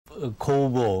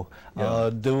Cold War,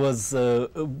 there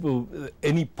wasn't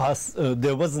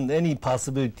any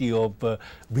possibility of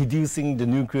reducing the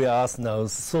nuclear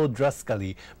arsenals so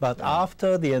drastically. But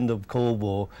after the end of Cold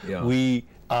War, we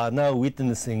are now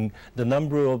witnessing the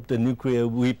number of the nuclear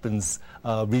weapons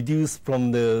reduced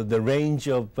from the range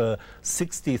of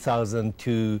 60,000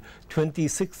 to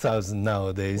 26,000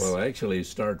 nowadays. Well, actually,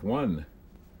 START 1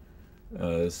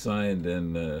 signed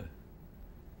in,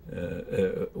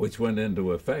 which went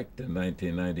into effect in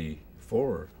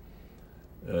 1994,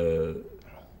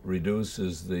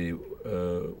 reduces the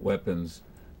weapons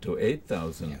to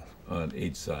 8,000 on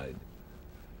each side.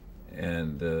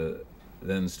 And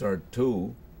then START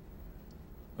 2,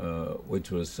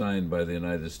 which was signed by the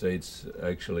United States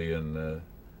actually in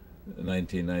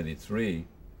 1993,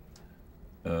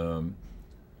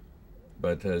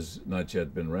 but has not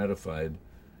yet been ratified,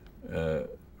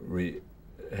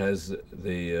 has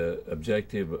the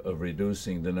objective of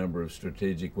reducing the number of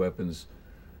strategic weapons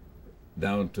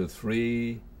down to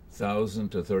 3,000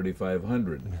 to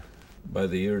 3,500 by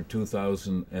the year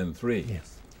 2003.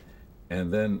 Yes.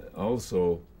 And then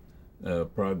also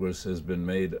progress has been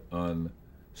made on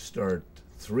START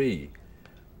 3,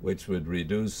 which would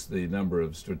reduce the number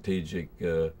of strategic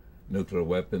nuclear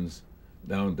weapons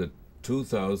down to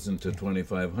 2,000 to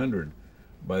 2,500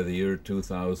 by the year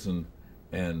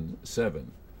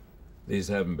 2007. These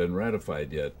haven't been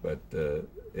ratified yet, but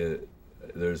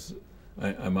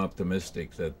I'm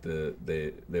optimistic that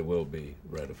they will be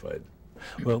ratified.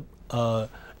 Well,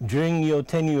 during your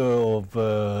tenure of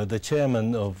the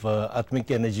chairman of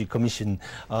Atomic Energy Commission,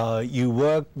 you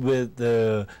worked with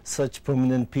such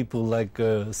prominent people like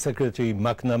Secretary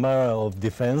McNamara of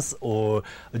Defense or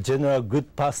General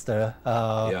Goodpaster,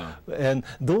 and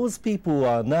those people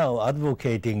are now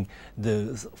advocating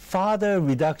the further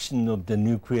reduction of the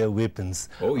nuclear weapons.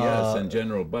 Oh yes, and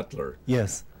General Butler.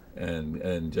 Yes.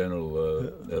 And General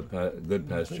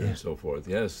Goodpaster and so forth.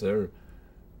 Yes,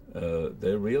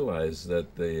 they realize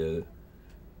that the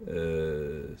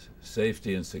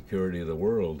safety and security of the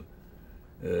world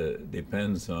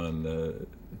depends on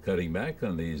cutting back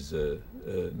on these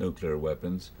nuclear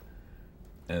weapons,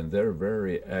 and they're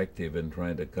very active in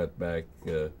trying to cut back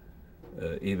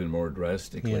even more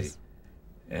drastically,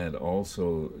 and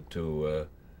also to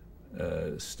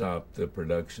stop the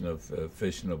production of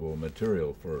fissionable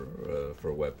material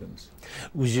for weapons.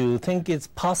 Would you think it's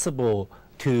possible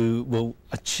to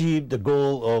achieve the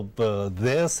goal of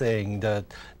their saying that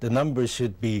the number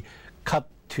should be cut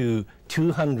to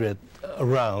 200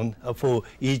 around for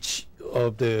each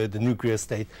of the nuclear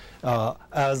state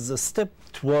as a step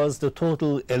towards the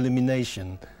total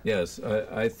elimination? Yes,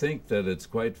 I think that it's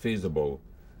quite feasible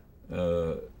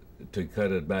to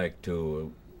cut it back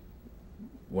to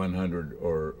 100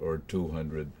 or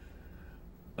 200.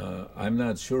 I'm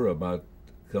not sure about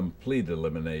complete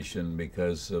elimination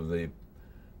because of the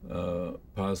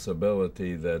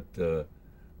possibility that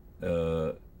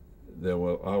there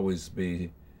will always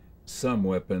be some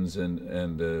weapons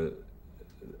and a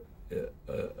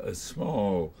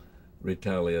small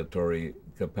retaliatory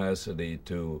capacity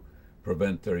to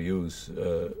prevent their use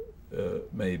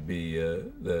may be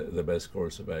the best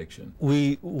course of action.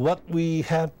 What we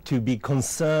have to be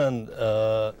concerned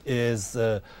is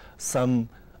some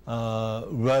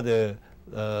rather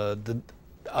the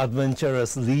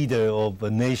adventurous leader of a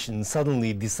nation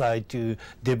suddenly decide to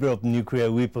develop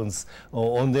nuclear weapons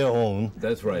on their own.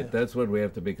 That's right. That's what we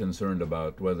have to be concerned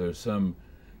about, whether some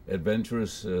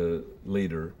adventurous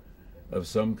leader of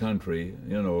some country,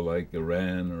 you know, like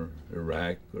Iran or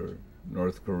Iraq or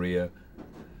North Korea,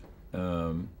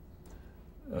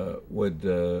 would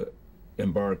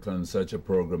embark on such a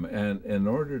program. And in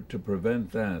order to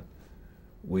prevent that,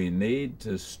 we need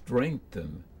to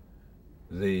strengthen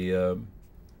the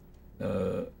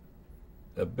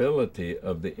ability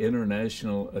of the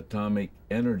International Atomic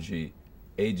Energy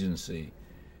Agency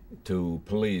to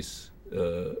police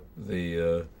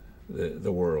the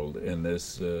world in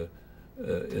this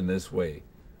way.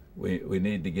 We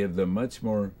need to give them much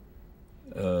more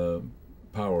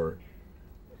power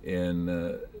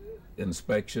in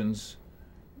inspections,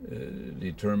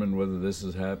 determine whether this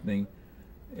is happening,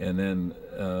 and then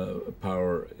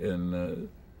power in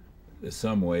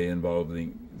some way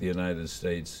involving the United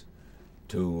States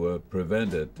to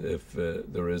prevent it if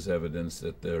there is evidence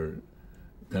that their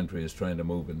country is trying to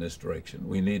move in this direction.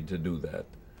 We need to do that.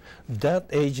 That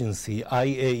agency,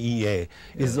 IAEA,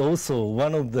 is also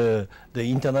one of the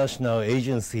international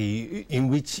agency in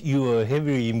which you are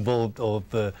heavily involved of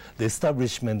the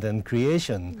establishment and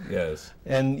creation. Yes.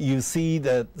 And you see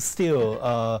that still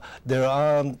there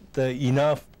aren't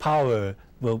enough power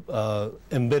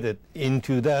embedded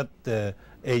into that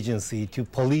agency to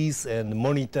police and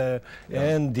monitor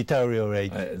and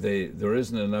deteriorate. There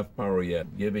isn't enough power yet,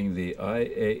 giving the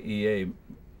IAEA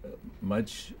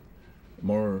much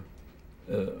more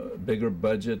bigger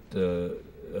budget,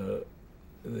 the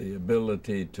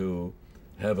ability to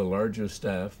have a larger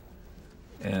staff,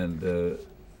 and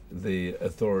the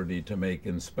authority to make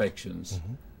inspections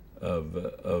of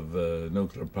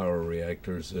nuclear power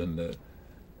reactors and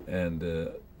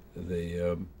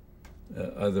the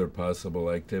other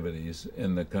possible activities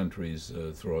in the countries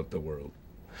throughout the world.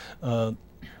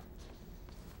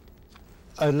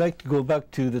 I'd like to go back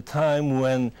to the time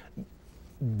when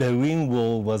Berlin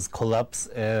Wall was collapsed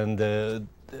and the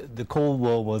Cold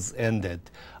War was ended.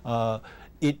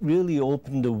 It really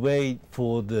opened the way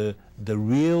for the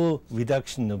real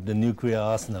reduction of the nuclear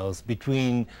arsenals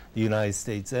between the United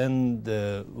States and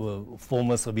the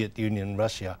former Soviet Union,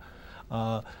 Russia.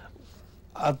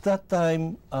 At that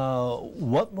time,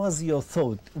 what was your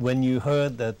thought when you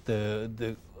heard that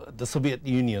the Soviet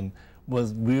Union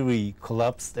was really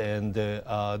collapsed and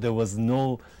there was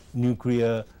no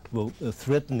nuclear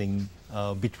threatening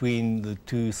between the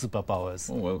two superpowers?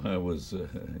 Oh, well, I was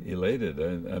elated.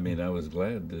 I mean, I was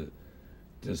glad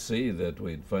to see that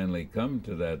we'd finally come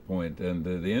to that point. And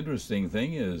the interesting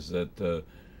thing is that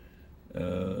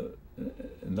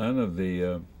none of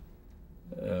the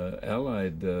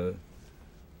Allied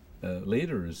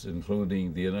leaders,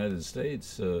 including the United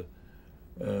States,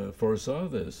 foresaw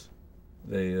this.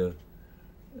 They,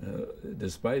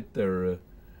 despite their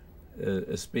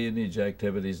espionage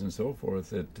activities and so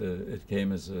forth, it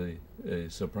came as a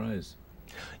surprise.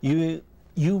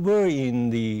 You were in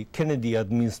the Kennedy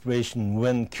administration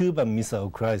when Cuban Missile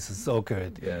Crisis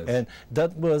occurred, yes. And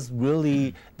that was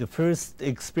really the first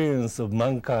experience of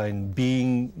mankind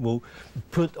being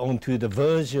put onto the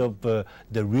verge of the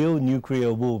real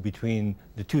nuclear war between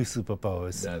the two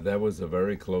superpowers. Yeah, that was a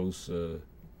very close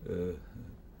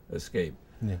escape.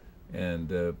 Yeah. And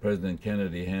President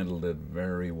Kennedy handled it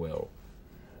very well.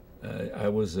 I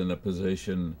was in a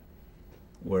position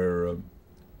where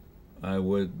I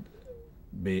would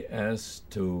be asked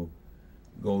to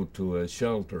go to a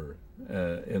shelter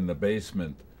in the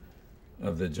basement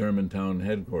of the Germantown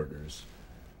headquarters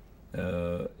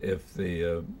if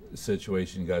the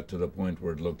situation got to the point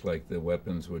where it looked like the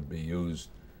weapons would be used.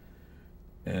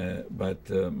 But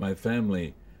my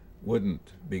family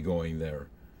wouldn't be going there,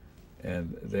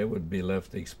 and they would be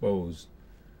left exposed.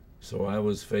 So I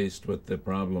was faced with the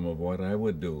problem of what I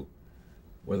would do,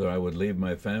 whether I would leave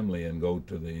my family and go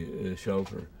to the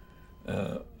shelter.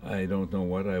 I don't know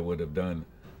what I would have done,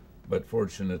 but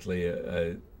fortunately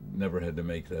I never had to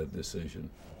make that decision.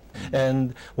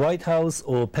 And White House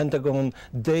or Pentagon,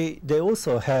 they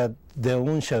also had their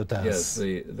own shelters. Yes,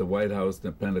 the White House,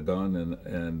 the Pentagon,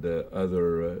 and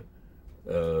other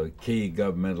key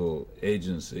governmental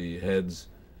agency heads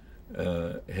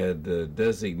had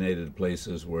designated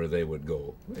places where they would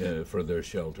go for their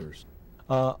shelters.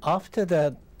 After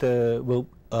that,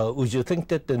 would you think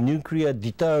that the nuclear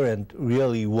deterrent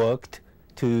really worked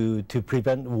to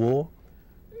prevent war?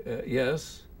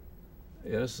 Yes.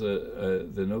 Yes,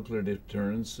 the nuclear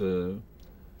deterrents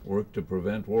worked to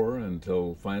prevent war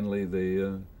until finally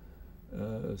the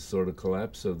sort of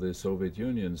collapse of the Soviet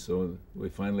Union. So we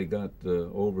finally got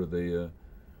over the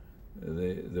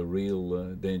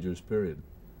real dangerous period.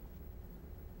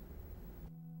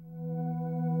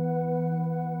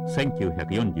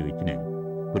 1941年、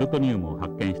プルトニウムを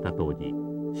発見した当時、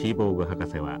シーボーグ博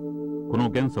士はこの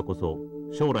元素こそ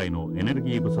将来のエネル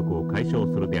ギー不足を解消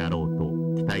するであろうと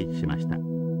期待しました。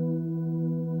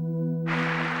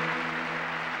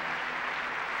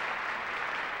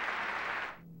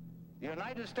The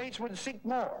United States would seek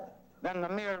more than the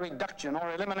mere reduction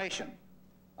or elimination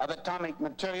of atomic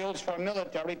materials for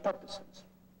military purposes.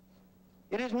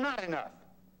 It is not enough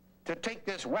to take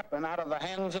this weapon out of the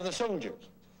hands of the soldiers.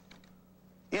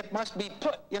 It must be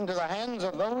put into the hands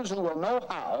of those who will know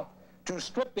how to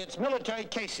strip its military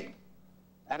casing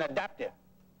and adapt it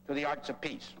to the arts of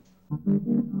peace.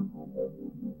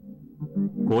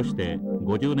 こうして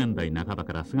50年代半ば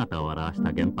から姿を現し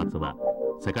た原発は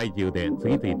世界中で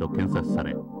次々と建設さ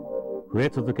れ、増え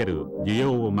続ける需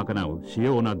要を賄う主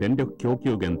要な電力供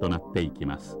給源となっていき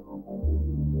ます。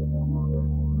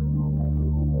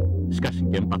しかし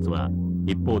原発は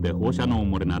一方で放射能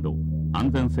漏れなど安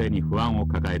全性に不安を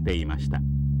抱えていました。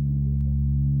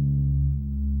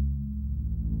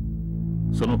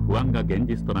その不安が現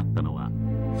実となったのは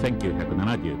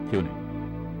1979年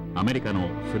アメリカの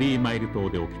スリーマイル島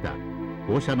で起きた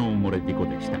放射能漏れ事故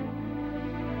でした。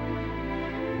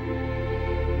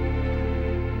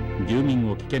住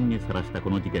民を危険にさらしたこ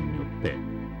の事件によって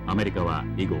アメリカは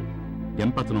以後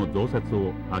原発の増設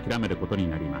を諦めることに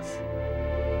なります。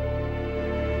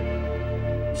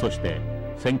そして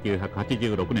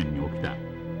1986年に起きた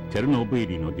チェルノブイ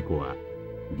リの事故は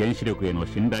原子力への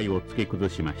信頼を突き崩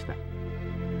しました。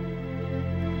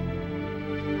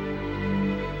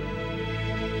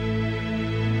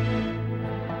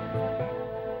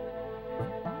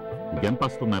原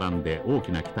発と並んで大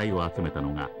きな期待を集めた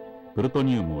のがプルト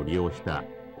ニウムを利用した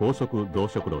高速増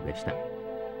殖炉でした。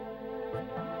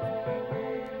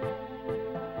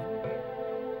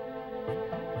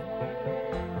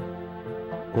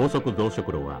高速増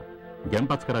殖炉は原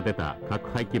発から出た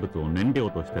核廃棄物を燃料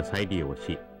として再利用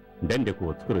し電力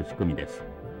を作る仕組みです。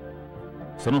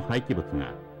その廃棄物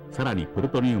がさらにプル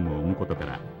トニウムを生むことか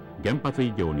ら原発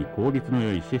以上に効率の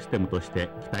良いシステムとして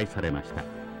期待されました。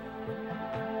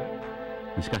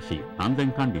しかし安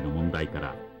全管理の問題か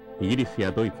らイギリス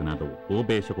やドイツなど欧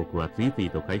米諸国は次々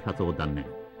と開発を断念。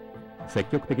積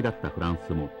極的だったフラン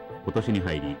スも今年に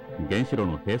入り原子炉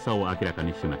の閉鎖を明らか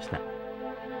にしました。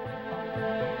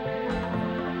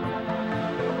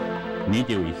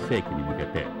21世紀に向け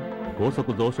て高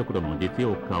速増殖炉の実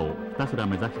用化をひたすら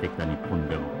目指してきた日本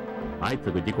でも相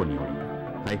次ぐ事故により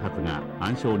開発が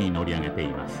暗礁に乗り上げてい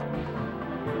ます。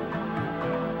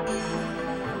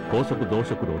高速増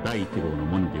殖炉第1号の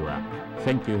文字は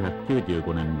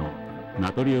1995年の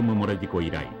ナトリウム漏れ事故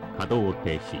以来稼働を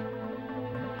停止。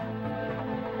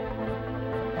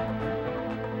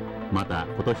また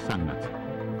今年3月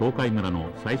東海村の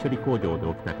再処理工場で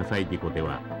起きた火災事故で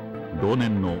は同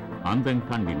年の安全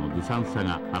管理のずさんさ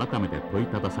が改めて問い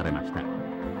ただされました。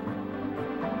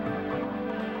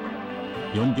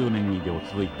40年以上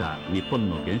続いた日本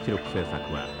の原子力政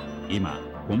策は今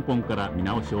根本から見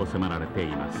直しを迫られてい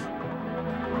ます。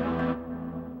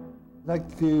I'd like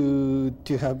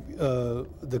to have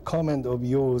the comment of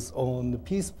yours on the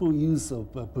peaceful use of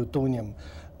plutonium.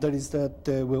 That is that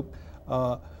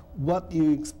what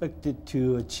you expected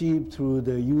to achieve through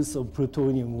the use of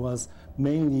plutonium was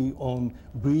mainly on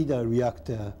breeder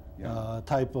reactor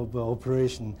type of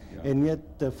operation, and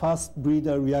yet the fast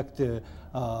breeder reactor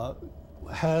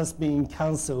has been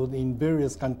cancelled in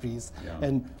various countries,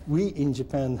 and we in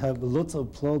Japan have lots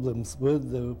of problems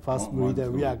with the fast breeder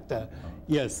reactor.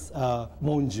 Yes,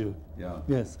 Monju.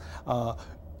 Yes.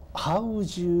 How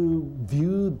would you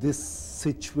view this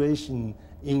situation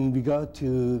in regard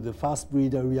to the fast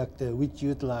breeder reactor which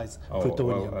utilize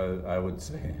plutonium? Well, I would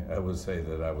say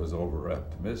that I was over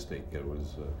optimistic. It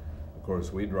was, of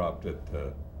course, we dropped it,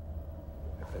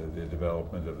 the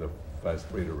development of the fast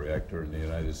breeder reactor in the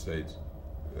United States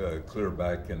clear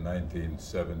back in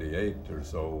 1978 or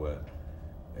so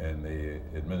in the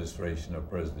administration of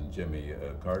President Jimmy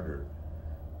Carter.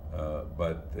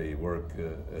 But the work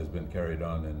has been carried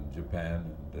on in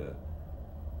Japan and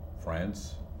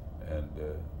France and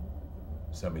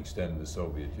some extent in the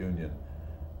Soviet Union.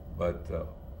 But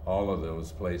all of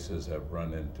those places have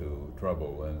run into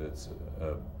trouble, and it's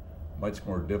a much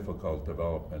more difficult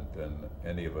development than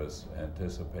any of us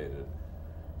anticipated.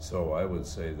 So I would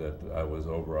say that I was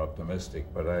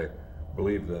over-optimistic, but I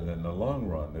believe that in the long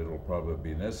run it'll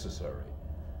probably be necessary.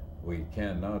 We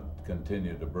cannot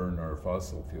continue to burn our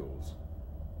fossil fuels,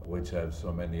 which have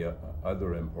so many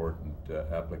other important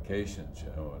applications,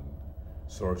 you know, and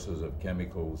sources of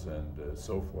chemicals and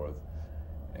so forth.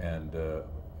 And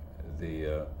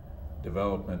the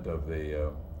development of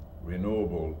the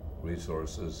renewable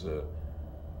resources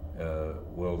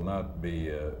will not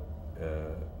be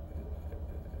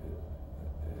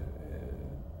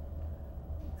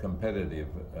competitive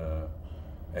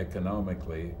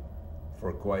economically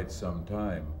for quite some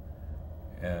time,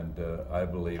 and I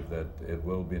believe that it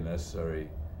will be necessary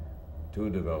to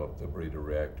develop the breeder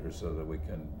reactor so that we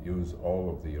can use all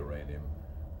of the uranium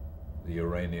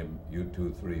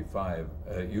U-235,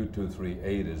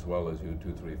 U-238 as well as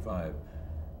U-235,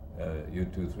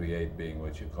 U-238 being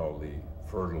what you call the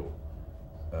fertile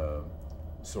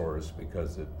source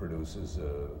because it produces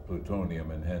plutonium,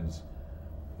 and hence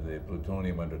the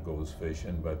plutonium undergoes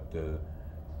fission, but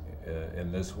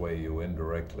in this way you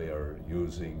indirectly are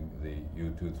using the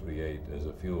U-238 as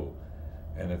a fuel.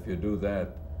 And if you do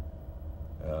that,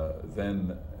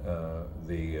 then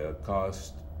the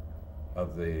cost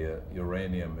of the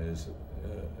uranium is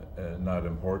not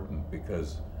important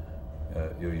because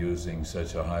you're using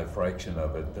such a high fraction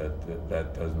of it that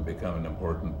that doesn't become an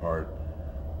important part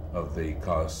of the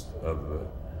cost of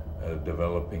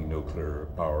developing nuclear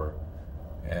power.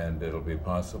 And it'll be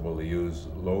possible to use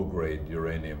low-grade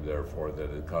uranium, therefore,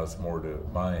 that it costs more to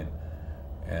mine,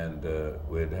 and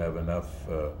we'd have enough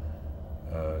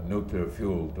nuclear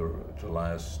fuel to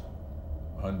last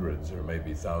hundreds or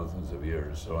maybe thousands of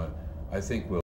years. So I think we'll